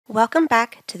Welcome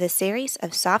back to the series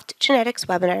of soft genetics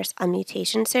webinars on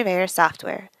Mutation Surveyor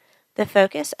software. The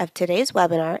focus of today's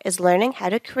webinar is learning how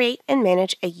to create and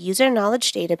manage a user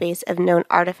knowledge database of known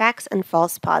artifacts and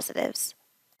false positives.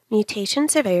 Mutation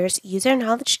Surveyor's user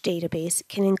knowledge database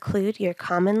can include your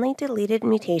commonly deleted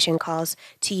mutation calls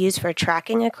to use for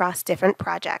tracking across different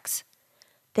projects.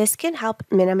 This can help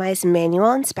minimize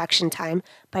manual inspection time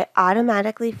by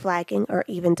automatically flagging or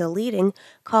even deleting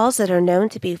calls that are known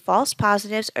to be false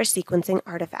positives or sequencing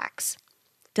artifacts.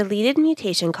 Deleted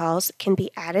mutation calls can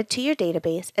be added to your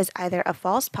database as either a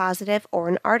false positive or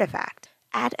an artifact.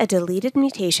 Add a deleted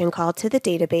mutation call to the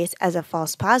database as a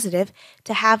false positive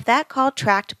to have that call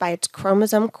tracked by its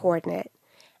chromosome coordinate.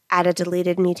 Add a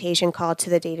deleted mutation call to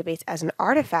the database as an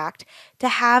artifact to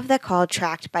have the call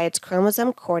tracked by its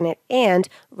chromosome coordinate and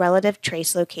relative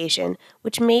trace location,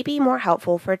 which may be more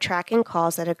helpful for tracking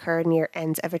calls that occur near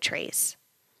ends of a trace.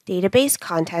 Database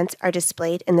contents are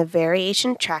displayed in the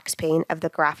Variation Tracks pane of the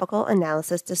Graphical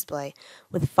Analysis Display,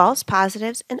 with false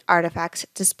positives and artifacts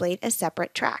displayed as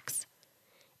separate tracks.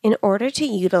 In order to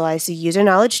utilize the user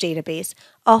knowledge database,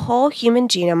 a whole human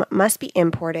genome must be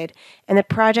imported, and the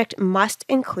project must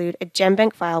include a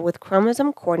GenBank file with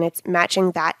chromosome coordinates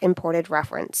matching that imported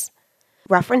reference.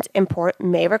 Reference import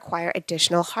may require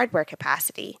additional hardware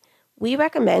capacity. We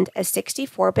recommend a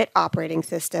 64-bit operating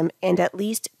system and at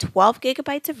least 12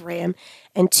 GB of RAM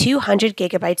and 200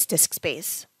 GB disk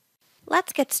space.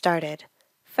 Let's get started.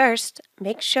 First,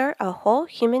 make sure a whole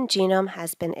human genome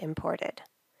has been imported.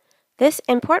 This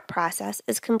import process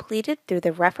is completed through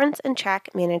the Reference and Track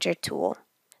Manager tool.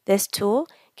 This tool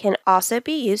can also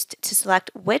be used to select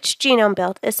which genome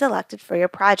build is selected for your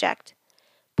project.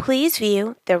 Please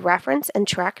view the Reference and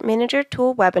Track Manager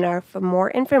tool webinar for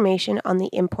more information on the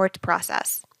import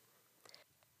process.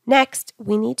 Next,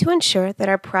 we need to ensure that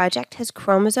our project has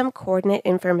chromosome coordinate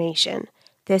information.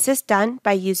 This is done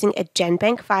by using a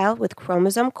GenBank file with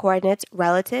chromosome coordinates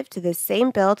relative to the same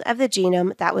build of the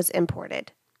genome that was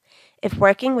imported. If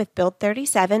working with Build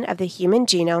 37 of the human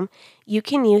genome, you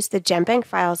can use the GenBank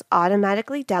files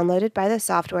automatically downloaded by the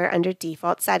software under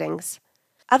default settings.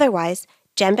 Otherwise,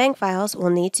 GenBank files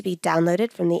will need to be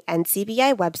downloaded from the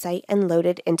NCBI website and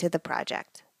loaded into the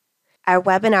project. Our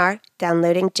webinar,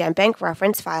 Downloading GenBank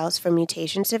Reference Files for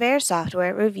Mutation Surveyor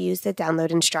software, reviews the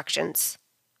download instructions.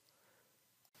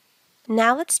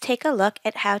 Now let's take a look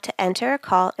at how to enter a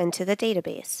call into the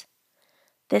database.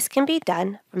 This can be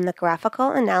done from the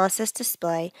Graphical Analysis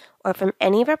Display or from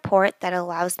any report that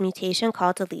allows mutation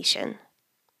call deletion.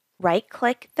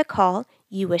 Right-click the call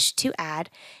you wish to add,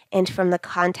 and from the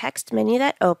context menu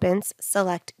that opens,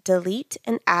 select Delete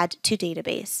and Add to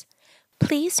Database.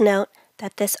 Please note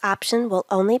that this option will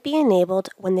only be enabled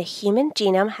when the human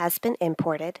genome has been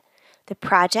imported, the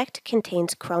project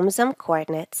contains chromosome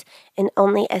coordinates, and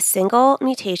only a single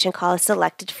mutation call is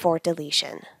selected for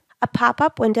deletion. A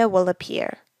pop-up window will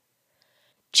appear.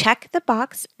 Check the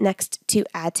box next to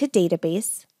Add to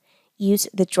Database, use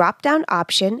the drop-down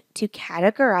option to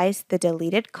categorize the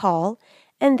deleted call,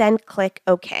 and then click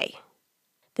OK.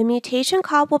 The mutation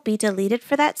call will be deleted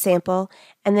for that sample,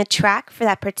 and the track for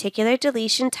that particular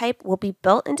deletion type will be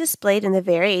built and displayed in the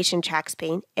Variation Tracks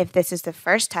pane if this is the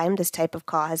first time this type of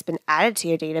call has been added to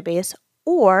your database,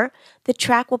 or the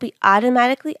track will be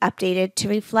automatically updated to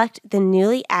reflect the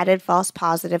newly added false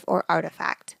positive or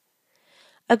artifact.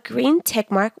 A green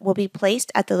tick mark will be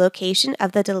placed at the location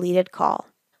of the deleted call.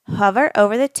 Hover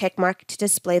over the tick mark to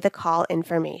display the call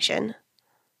information.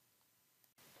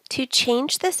 To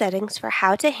change the settings for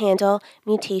how to handle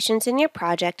mutations in your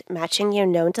project matching your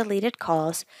known deleted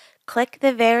calls, click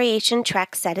the Variation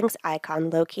Track Settings icon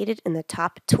located in the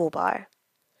top toolbar.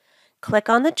 Click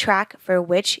on the track for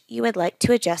which you would like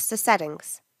to adjust the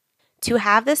settings. To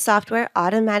have the software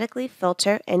automatically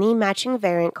filter any matching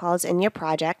variant calls in your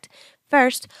project,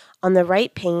 first, on the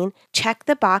right pane, check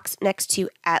the box next to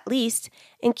At Least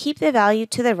and keep the value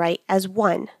to the right as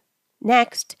 1.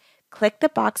 Next, click the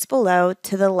box below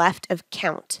to the left of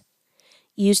Count.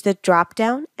 Use the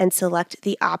drop-down and select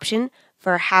the option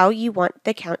for how you want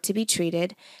the count to be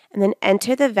treated, and then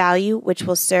enter the value which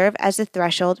will serve as a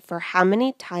threshold for how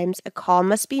many times a call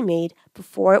must be made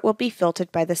before it will be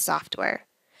filtered by the software.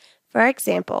 For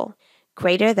example,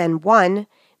 greater than 1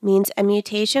 means a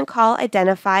mutation call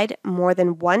identified more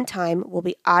than one time will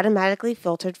be automatically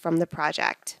filtered from the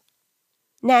project.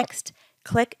 Next,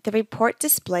 click the Report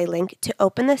Display link to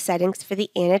open the settings for the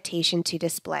annotation to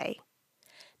display.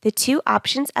 The two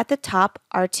options at the top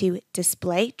are to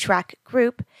display track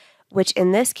group, which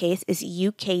in this case is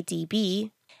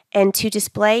UKDB, and to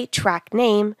display track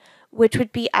name, which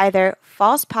would be either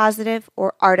false positive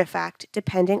or artifact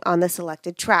depending on the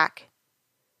selected track.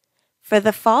 For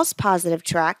the false positive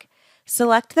track,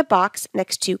 select the box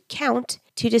next to Count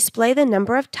to display the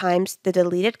number of times the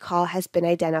deleted call has been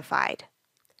identified.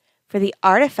 For the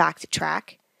artifact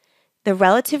track, the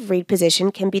relative read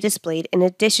position can be displayed in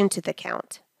addition to the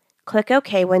count. Click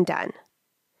OK when done.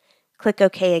 Click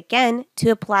OK again to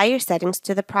apply your settings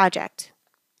to the project.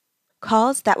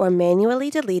 Calls that were manually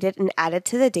deleted and added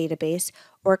to the database,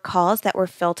 or calls that were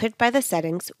filtered by the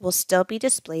settings, will still be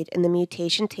displayed in the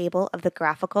mutation table of the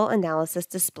Graphical Analysis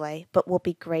Display, but will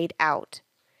be grayed out.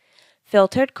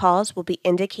 Filtered calls will be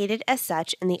indicated as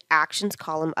such in the Actions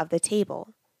column of the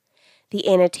table. The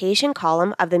Annotation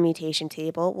column of the mutation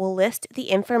table will list the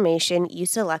information you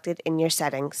selected in your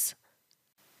settings.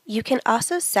 You can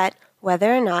also set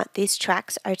whether or not these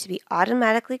tracks are to be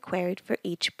automatically queried for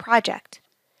each project.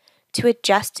 To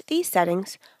adjust these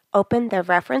settings, open the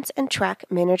Reference and Track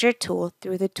Manager tool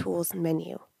through the Tools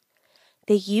menu.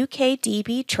 The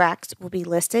UKDB tracks will be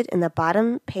listed in the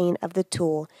bottom pane of the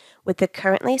tool, with the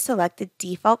currently selected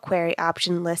default query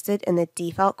option listed in the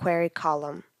Default Query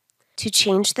column. To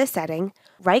change the setting,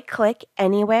 right-click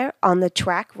anywhere on the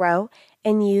track row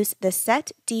and use the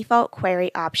Set Default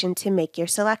Query option to make your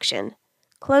selection.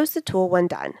 Close the tool when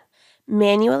done.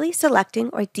 Manually selecting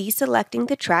or deselecting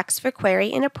the tracks for query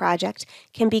in a project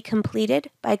can be completed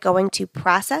by going to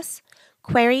Process,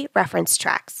 Query Reference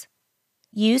Tracks.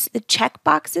 Use the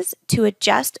checkboxes to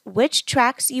adjust which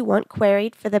tracks you want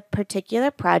queried for the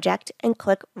particular project and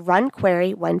click Run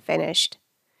Query when finished.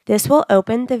 This will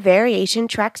open the Variation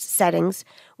Tracks settings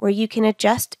where you can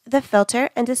adjust the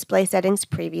filter and display settings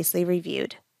previously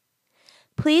reviewed.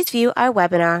 Please view our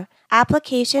webinar,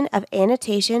 Application of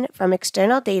Annotation from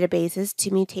External Databases to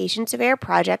Mutation Surveyor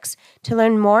Projects, to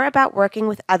learn more about working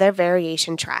with other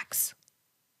variation tracks.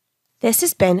 This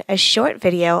has been a short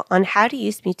video on how to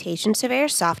use Mutation Surveyor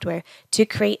software to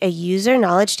create a user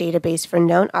knowledge database for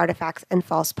known artifacts and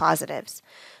false positives.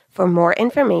 For more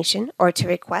information or to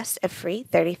request a free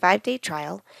 35-day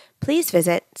trial, please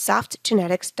visit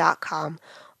softgenetics.com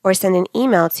or send an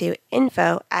email to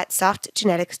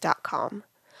info@softgenetics.com.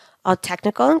 All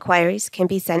technical inquiries can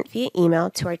be sent via email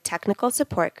to our technical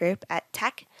support group at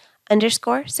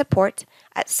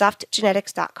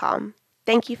tech_support@softgenetics.com.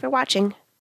 Thank you for watching.